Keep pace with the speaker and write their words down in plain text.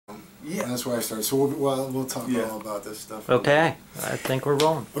Yeah. That's where I started. So we'll talk all about this stuff. Okay. I think we're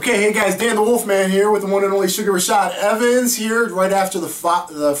rolling. Okay, hey guys, Dan the Wolfman here with the one and only Sugar Rashad Evans here right after the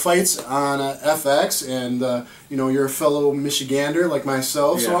fights on FX. And, you know, you're a fellow Michigander like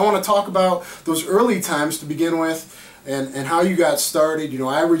myself. So I want to talk about those early times to begin with. And how you got started. You know,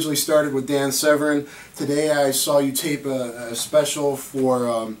 I originally started with Dan Severn. Today I saw you tape a special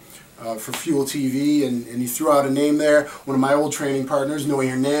for Fuel TV, and you threw out a name there. One of my old training partners, Noe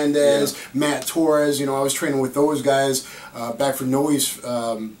Hernandez, Matt Torres. You know, I was training with those guys back for Noe's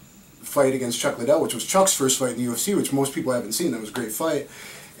fight against Chuck Liddell, which was Chuck's first fight in the UFC, which most people haven't seen. That was a great fight.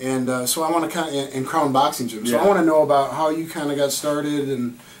 And so I want to kind of, and Crown Boxing Gym. So I want to know about how you kind of got started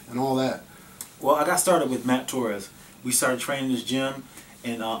and all that. Well, I got started with Matt Torres. We started training this gym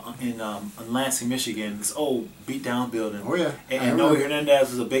in Lansing, Michigan, this old beat-down building. Oh yeah. And Noe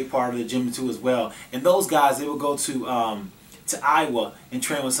Hernandez was a big part of the gym too as well. And those guys, they would go to Iowa and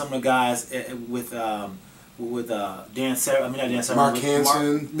train with some of the guys with Dan Severn. I mean, not Dan Severn. Mark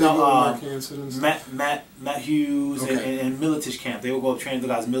Hansen. Mark Hansen. Matt Hughes and Militich Camp. They would go train with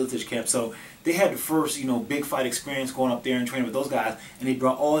the guys in Militich Camp. So they had the first, you know, big fight experience going up there and training with those guys. And they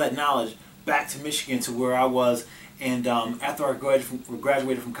brought all that knowledge back to Michigan to where I was. And after I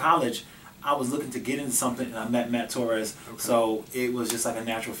graduated from college, I was looking to get into something, and I met Matt Torres. So it was just like a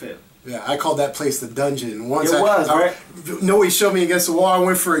natural fit. Yeah, I called that place the dungeon. Once right? Noe showed me against the wall. I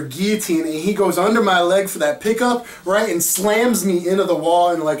went for a guillotine, and he goes under my leg for that pickup, right, and slams me into the wall,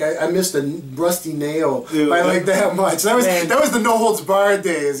 and like I missed a rusty nail by like that much. That was the no holds barred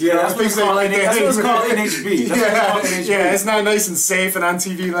days. Yeah, that's what it's called. That's what it's called NHB. Yeah, it's not nice and safe and on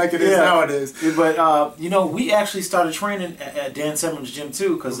TV like it is nowadays. But you know, we actually started training at Dan Severn's gym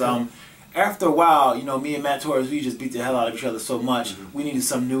too, because after a while, you know, me and Matt Torres, we just beat the hell out of each other so much. We needed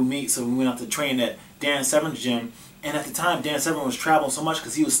some new meat, so we went out to train at Dan Severn's gym. And at the time, Dan Severn was traveling so much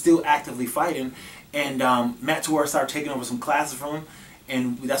because he was still actively fighting. And Matt Torres started taking over some classes from him.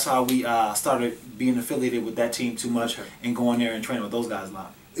 And that's how we started being affiliated with that team too much and going there and training with those guys a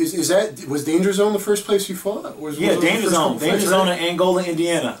lot. Was Danger Zone the first place you fought? Yeah, Danger Zone. Danger Zone in Angola,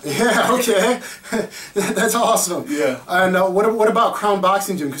 Indiana. Yeah, okay. That's awesome. Yeah. And what about Crown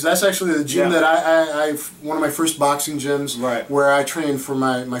Boxing Gym? Because that's actually the gym that I one of my first boxing gyms where I trained for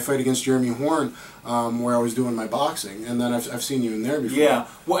my fight against Jeremy Horn, where I was doing my boxing. And then I've seen you in there before. Yeah.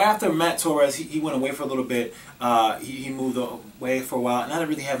 Well, after Matt Torres, he went away for a little bit. He moved away for a while, and I didn't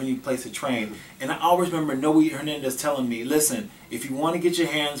really have any place to train. And I always remember Noe Hernandez telling me, listen, if you want to get your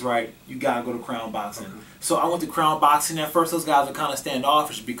hands right, you got to go to Crown Boxing. So I went to Crown Boxing. At first, those guys were kind of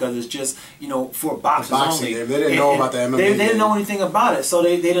standoffish because it's just, you know, for boxers only. They didn't know about the MMA. They didn't know anything about it, so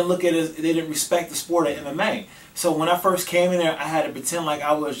they didn't look at it, they didn't respect the sport of MMA. So when I first came in there, I had to pretend like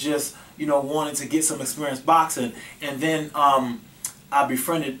I was just, you know, wanting to get some experience boxing. And then I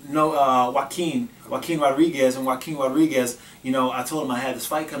befriended Joaquin Rodriguez, and Joaquin Rodriguez, you know, I told him I had this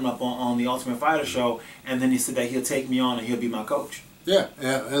fight coming up on the Ultimate Fighter show, and then he said that he'll take me on and he'll be my coach. Yeah,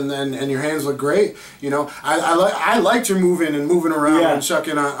 and your hands look great. You know, I liked your moving around and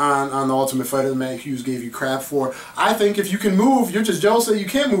chucking on the Ultimate Fighter that Matt Hughes gave you crap for. I think if you can move, you're just jealous that you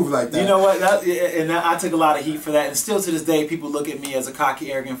can't move like that. You know what? I took a lot of heat for that, and still to this day, people look at me as a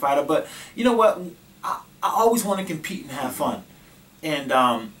cocky, arrogant fighter. But you know what? I always want to compete and have fun. And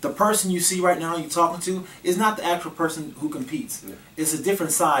the person you see right now you're talking to is not the actual person who competes. It's a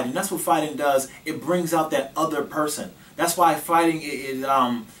different side, and that's what fighting does. It brings out that other person. That's why fighting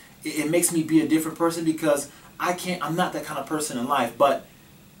it makes me be a different person, because I'm not that kind of person in life, but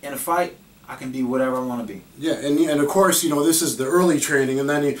in a fight I can be whatever I want to be. Yeah, and of course, you know, this is the early training, and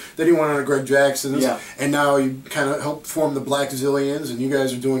then you went on to Greg Jackson's, and now you kind of helped form the Black Zillions, and you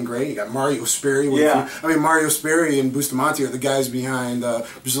guys are doing great. You got Mario Sperry with you. I mean, Mario Sperry and Bustamante are the guys behind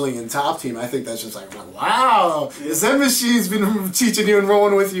Brazilian Top Team. I think that's just like wow, Zen Machine's been teaching you and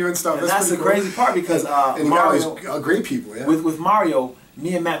rolling with you and stuff. And that's the crazy part, because and Mario, great people. Yeah. With Mario,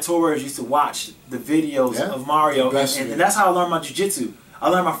 me and Matt Torres used to watch the videos of Mario, and that's how I learned my jiu-jitsu. I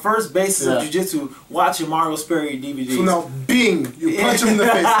learned my first basis of jiu-jitsu watching Mario Sperry DVDs. So now, bing! You punch him in the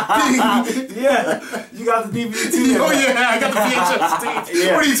face. Bing! Yeah, you got the DVD too. Oh yeah, I got the VHS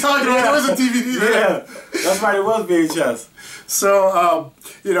tape. What are you talking about? There was a DVD there. Yeah, that's right. It was VHS. So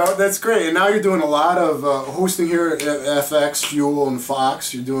you know, that's great. And now you're doing a lot of hosting here at FX, Fuel, and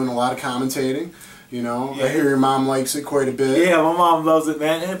Fox. You're doing a lot of commentating. You know, I hear your mom likes it quite a bit. Yeah, my mom loves it,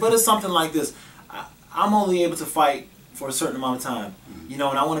 man. But it's something like this. I'm only able to fight for a certain amount of time, you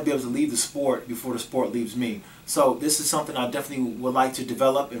know, and I want to be able to leave the sport before the sport leaves me. So this is something I definitely would like to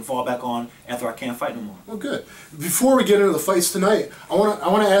develop and fall back on after I can't fight no more. Well, good. Before we get into the fights tonight, I want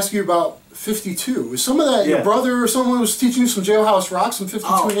to ask you about 52. Is some of that your brother or someone was teaching you some jailhouse rocks, some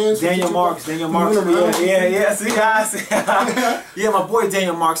 52 hands? Daniel Marks. Daniel Marks. Yeah. See, guys. Yeah, my boy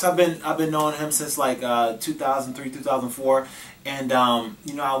Daniel Marks. I've been knowing him since like 2003, 2004. And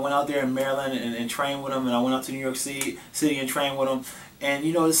you know, I went out there in Maryland and trained with him, and I went out to New York City and trained with him. And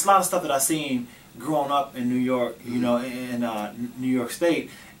you know, there's a lot of stuff that I seen growing up in New York, you know, in New York State,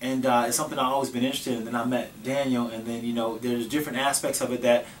 and it's something I've always been interested in. And then I met Daniel, and then you know, there's different aspects of it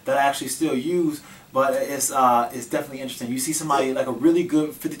that I actually still use, but it's definitely interesting. You see somebody like a really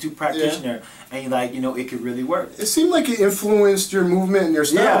good 52 practitioner, and you're like, you know, it could really work. It seemed like it influenced your movement and your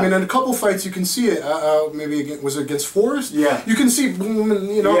style. Yeah. I mean, in a couple fights you can see it. Maybe was it against Forrest? Yeah. You can see movement.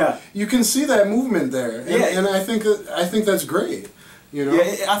 You know, you can see that movement there, and I think that's great. You know?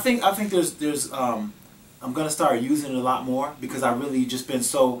 Yeah, I think there's I'm gonna start using it a lot more because I've really just been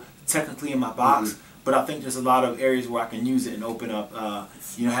so technically in my box. But I think there's a lot of areas where I can use it and open up,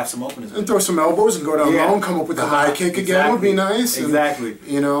 you know, have some openings. And throw some elbows and go down low and come up with the high kick again would be nice. Exactly. And,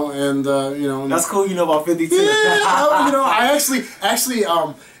 you know, and you know. That's cool. You know about 52. Yeah. You know, I actually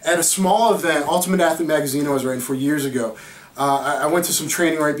at a small event, Ultimate Athlete Magazine, I was writing for years ago. I went to some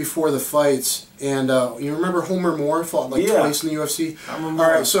training right before the fights, and you remember Homer Moore fought like twice in the UFC? All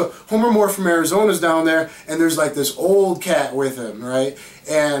right, so Homer Moore from Arizona's down there, and there's like this old cat with him, right?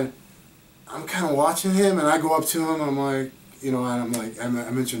 And I'm kind of watching him, and I go up to him, and I'm like, you know, and I'm like, I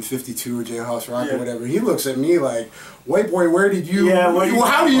mentioned 52 or Jailhouse Rock or whatever. He looks at me like, white boy, where did you,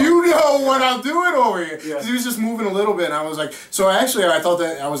 how do you know what I'm doing over here? Because he was just moving a little bit, and I was like, so actually I thought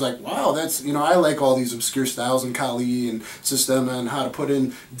that, I was like, wow, that's, you know, I like all these obscure styles in Kali and Systema and how to put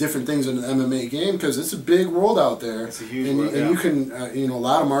in different things in the MMA game, because it's a big world out there. It's a huge world, and you can, you know, a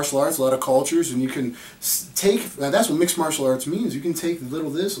lot of martial arts, a lot of cultures, and you can take, that's what mixed martial arts means. You can take a little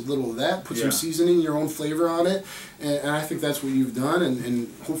of this, a little of that, put some seasoning, your own flavor on it, and I think that's what you've done,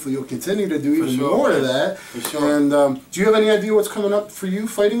 and hopefully you'll continue to do even more of that. For sure. And do you have any idea what's coming up for you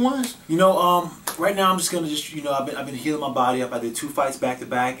fighting wise? You know, right now I'm just gonna you know, I've been healing my body up. I did 2 fights back to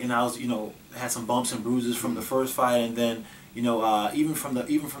back, and I was, you know, had some bumps and bruises from the first fight, and then, you know, even from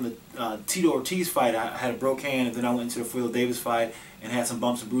the Tito Ortiz fight, I had a broke hand, and then I went into the Phil Davis fight and had some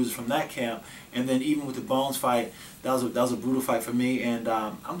bumps and bruises from that camp, and then even with the Bones fight, that was a brutal fight for me, and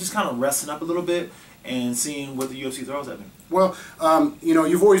I'm just kind of resting up a little bit and seeing what the UFC throws at me. Well, you know,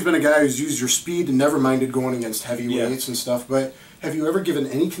 you've always been a guy who's used your speed and never minded going against heavyweights and stuff, but have you ever given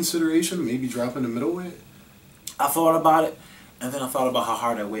any consideration maybe dropping to middleweight? I thought about it, and then I thought about how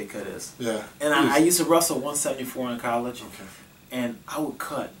hard that weight cut is. Yeah. And I used to wrestle 174 in college, and I would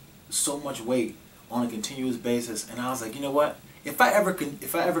cut so much weight on a continuous basis, and I was like, you know what? If I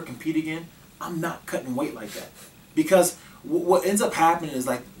ever compete again, I'm not cutting weight like that, because what ends up happening is,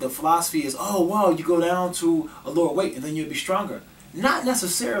 like, the philosophy is, oh wow, you go down to a lower weight and then you'll be stronger. Not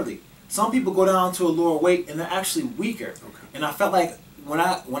necessarily. Some people go down to a lower weight and they're actually weaker. And I felt like when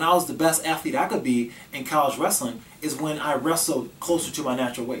I was the best athlete I could be in college wrestling is when I wrestled closer to my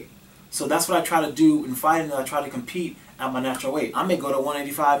natural weight. So that's what I try to do in fighting. I try to compete at my natural weight. I may go to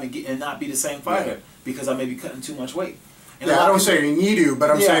 185 and not be the same fighter because I may be cutting too much weight. And I don't say you need to,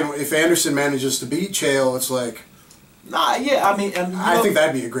 but I'm saying if Anderson manages to beat Chael, it's like. Nah, yeah, I mean, I think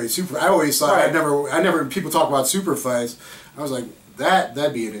that'd be a great super. I always thought I never. People talk about super fights. I was like,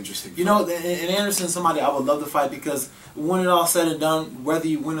 that'd be an interesting. You know, and Anderson's somebody I would love to fight, because when it all said and done, whether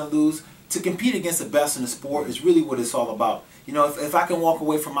you win or lose, to compete against the best in the sport is really what it's all about. You know, if I can walk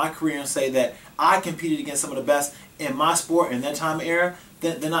away from my career and say that I competed against some of the best in my sport in that time of era,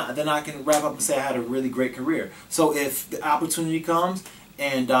 then I can wrap up and say I had a really great career. So if the opportunity comes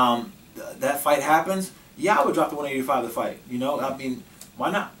and that fight happens, yeah, I would drop the 185 to fight. You know, I mean,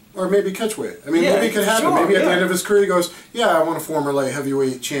 why not? Or maybe catch weight. I mean, maybe it could happen. Maybe at the end of his career he goes, yeah, I want a former light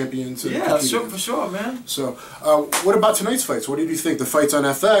heavyweight champion to compete for sure, man. So, what about tonight's fights? What did you think? The fights on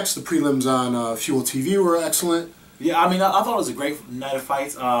FX, the prelims on Fuel TV were excellent. Yeah, I mean, I thought it was a great night of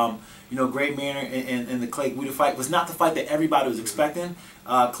fights. You know, Gray Manor and the Clay Guida fight was not the fight that everybody was expecting.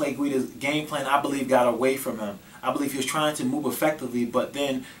 Clay Guida's game plan, I believe, got away from him. I believe he was trying to move effectively, but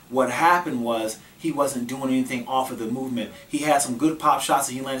then what happened was he wasn't doing anything off of the movement. He had some good pop shots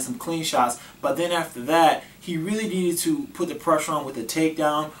and he landed some clean shots, but then after that, he really needed to put the pressure on with a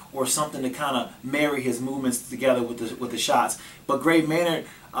takedown or something to kind of marry his movements together with the shots. But Gray Maynard,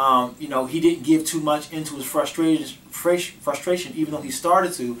 you know, he didn't give too much into his frustration, even though he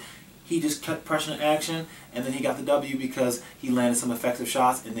started to. he just kept pressing action, and then he got the W because he landed some effective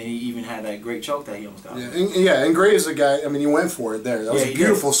shots, and then he even had that great choke that he almost got. And Gray is a guy, I mean, he went for it there. That was a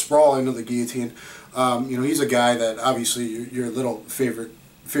beautiful sprawl into the guillotine. You know, he's a guy that obviously you're a little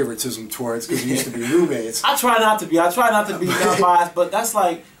favoritism towards because he used to be roommates. I try not to be biased, but that's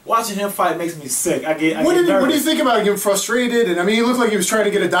like watching him fight makes me sick. I get What nervous. do you think about him frustrated? And I mean, he looked like he was trying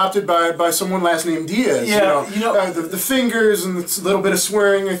to get adopted by someone last name Diaz. Yeah, you know the fingers and the little bit of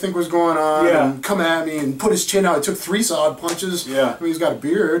swearing I think was going on. Yeah. And come at me and put his chin out. He took 3 solid punches. Yeah. I mean, he's got a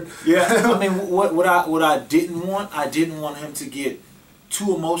beard. Yeah. I mean, what I didn't want him to get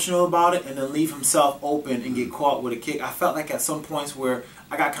too emotional about it and then leave himself open and get caught with a kick. I felt like at some points where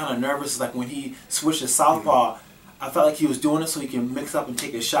I got kind of nervous, like when he switched to southpaw, I felt like he was doing it so he can mix up and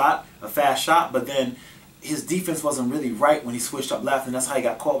take a shot, a fast shot, but then his defense wasn't really right when he switched up left, and that's how he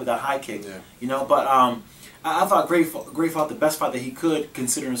got caught with that high kick. Yeah. You know, but I thought Gray fought the best fight that he could,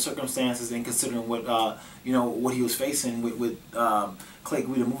 considering the circumstances and considering what you know, what he was facing with Clay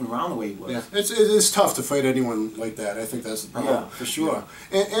Guida moving around the way he was. Yeah, it's tough to fight anyone like that. I think that's the problem. Yeah, for sure.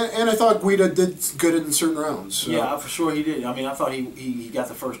 Yeah. And I thought Guida did good in certain rounds. So. Yeah, for sure he did. I mean, I thought he got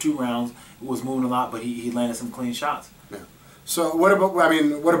the first 2 rounds, was moving a lot, but he landed some clean shots. Yeah. So what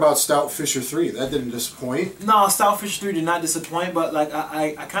about Stout Fisher 3? That didn't disappoint? No, Stout Fisher 3 did not disappoint, but like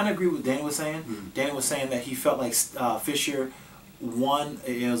I kind of agree with Danny was saying. Danny was saying that he felt like Fisher won.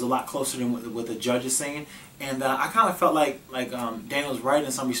 It was a lot closer than what the judges saying, and I kind of felt like Danny was right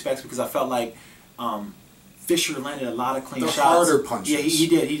in some respects because I felt like Fisher landed a lot of clean shots. Harder punches. Yeah, he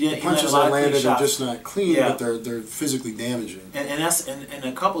did. The punches that landed are just not clean, but they're physically damaging. And that's and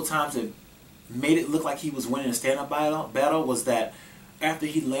a couple times it made it look like he was winning a stand-up battle was that after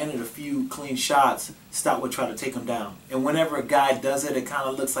he landed a few clean shots, Stout would try to take him down. And whenever a guy does it, it kind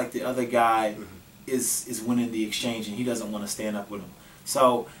of looks like the other guy is winning the exchange, and he doesn't want to stand up with him.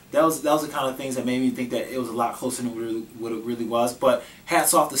 So that was the kind of things that made me think that it was a lot closer than what it really was. But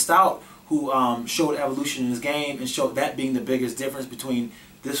hats off to Stout, who showed evolution in his game and showed that being the biggest difference between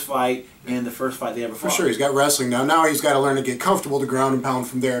this fight and the first fight they ever fought. For sure, he's got wrestling now. Now he's got to learn to get comfortable to ground and pound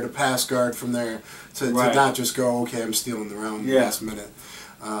from there, to pass guard from there, to not just go, okay, I'm stealing the round in the last minute.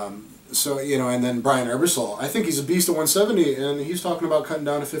 So, you know, and then Brian Ebersol, I think he's a beast at 170, and he's talking about cutting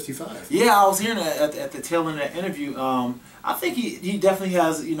down to 55. Yeah, I was hearing that at the tail end of that interview. I think he definitely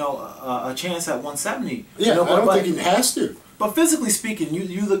has, you know, a chance at 170. Yeah, you know, I don't think he has to. But physically speaking,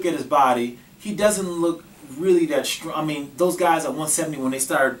 you look at his body, he doesn't look really that strong. I mean, those guys at 170 when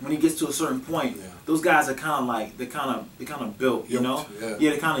he gets to a certain point, those guys are kind of like they're kind of built, you know. Yeah,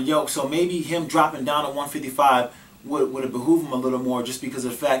 they're kind of yoked. So maybe him dropping down to 155 would have behooved him a little more, just because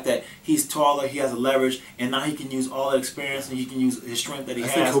of the fact that he's taller, he has a leverage, and now he can use all that experience and he can use his strength that he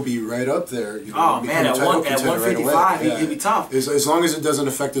has. I think he'll be right up there. You know, oh man, at 155, right he'll be tough. As long as it doesn't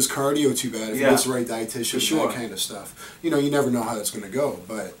affect his cardio too bad, if he gets the right dietitian, that kind of stuff. You know, you never know how that's going to go,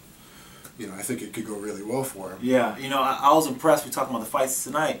 but you know, I think it could go really well for him. Yeah, you know, I was impressed. We're talking about the fights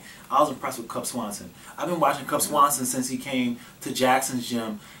tonight. I was impressed with Cub Swanson. I've been watching Cub Swanson since he came to Jackson's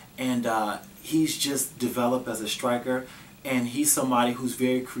gym, and he's just developed as a striker, and he's somebody who's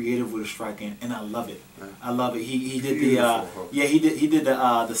very creative with his striking, and I love it. I love it. He did he did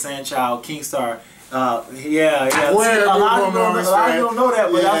the Sanchow Kingstar. Yeah. A lot of people don't know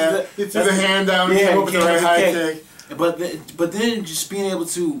that, but he threw the hand down, came up with the right high kick. But then just being able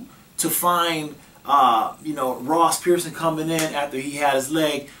to find you know, Ross Pearson coming in after he had his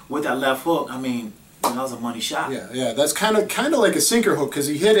leg with that left hook. I mean, that was a money shot. Yeah, that's kind of like a sinker hook, because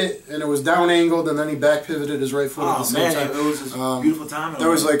he hit it and it was down angled, and then he back pivoted his right foot at the same time. It was just beautiful timing. There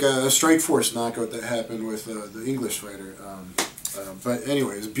was like a strike force knockout that happened with the English fighter. But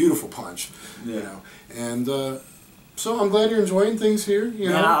anyway, it was a beautiful punch. You know, and so I'm glad you're enjoying things here. You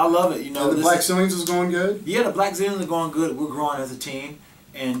know, I love it. You know, and the Black Zillions is going good. Yeah, the Black Zillions are going good. We're growing as a team.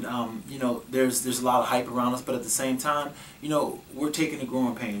 And you know, there's a lot of hype around us, but at the same time, you know, we're taking the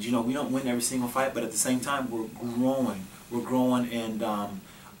growing pains. You know, we don't win every single fight, but at the same time, we're growing. We're growing, and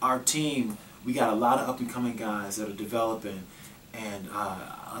our team, we got a lot of up and coming guys that are developing. And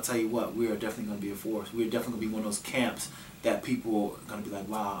I'll tell you what, we are definitely going to be a force. We're definitely going to be one of those camps that people are going to be like,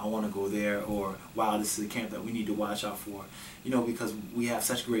 wow, I want to go there, or wow, this is a camp that we need to watch out for. You know, because we have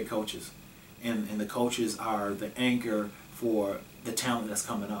such great coaches, and the coaches are the anchor for the talent that's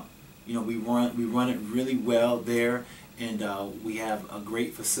coming up. You know, we run it really well there, and we have a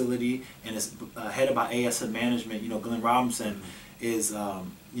great facility, and it's headed by ASM management. You know, Glenn Robinson is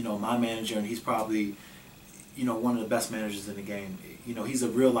you know, my manager, and he's probably, you know, one of the best managers in the game. You know, he's a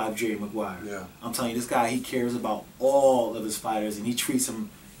real life Jerry Maguire. Yeah. I'm telling you, this guy, he cares about all of his fighters, and he treats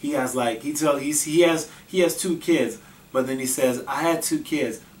them. He has like he has 2 kids, but then he says, I had 2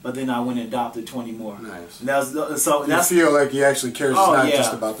 kids, but then I went and adopted 20 more. Nice. And that's feel like he actually cares. Oh, it's not yeah,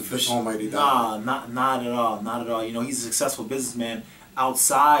 just about the almighty dollar. Nah, not at all. Not at all. You know, he's a successful businessman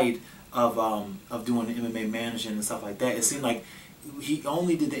outside of doing the MMA management and stuff like that. It seemed like he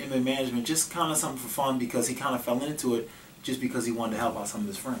only did the MMA management just kind of something for fun because he kind of fell into it just because he wanted to help out some of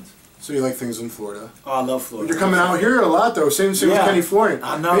his friends. So you like things in Florida? Oh, I love Florida. You're coming out here a lot though. Same with Kenny Florian.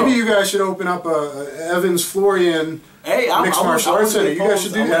 I know. Maybe you guys should open up a Evans Florian mixed martial arts center. You guys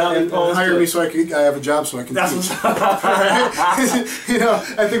should do that and hire me so I have a job so I can teach. You know,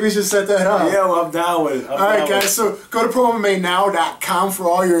 I think we should set that up. Yeah, well, I'm down with it. All right, guys. So go to ProMMANow.com for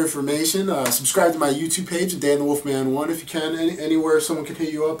all your information. Subscribe to my YouTube page, DanTheWolfman 1, if you can. Anywhere someone can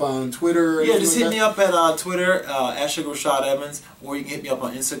hit you up on Twitter. Or just hit me up at Twitter at Rashad Evans, or you can hit me up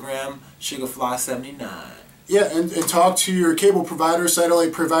on Instagram, SugarFly79. Yeah, and talk to your cable providers,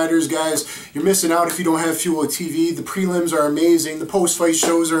 satellite providers, guys. You're missing out if you don't have Fuel TV. The prelims are amazing. The post-fight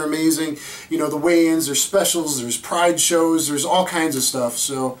shows are amazing. You know, the weigh-ins, there's specials, there's pride shows, there's all kinds of stuff.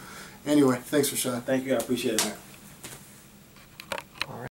 So, anyway, thanks, Rashad. Thank you. I appreciate it.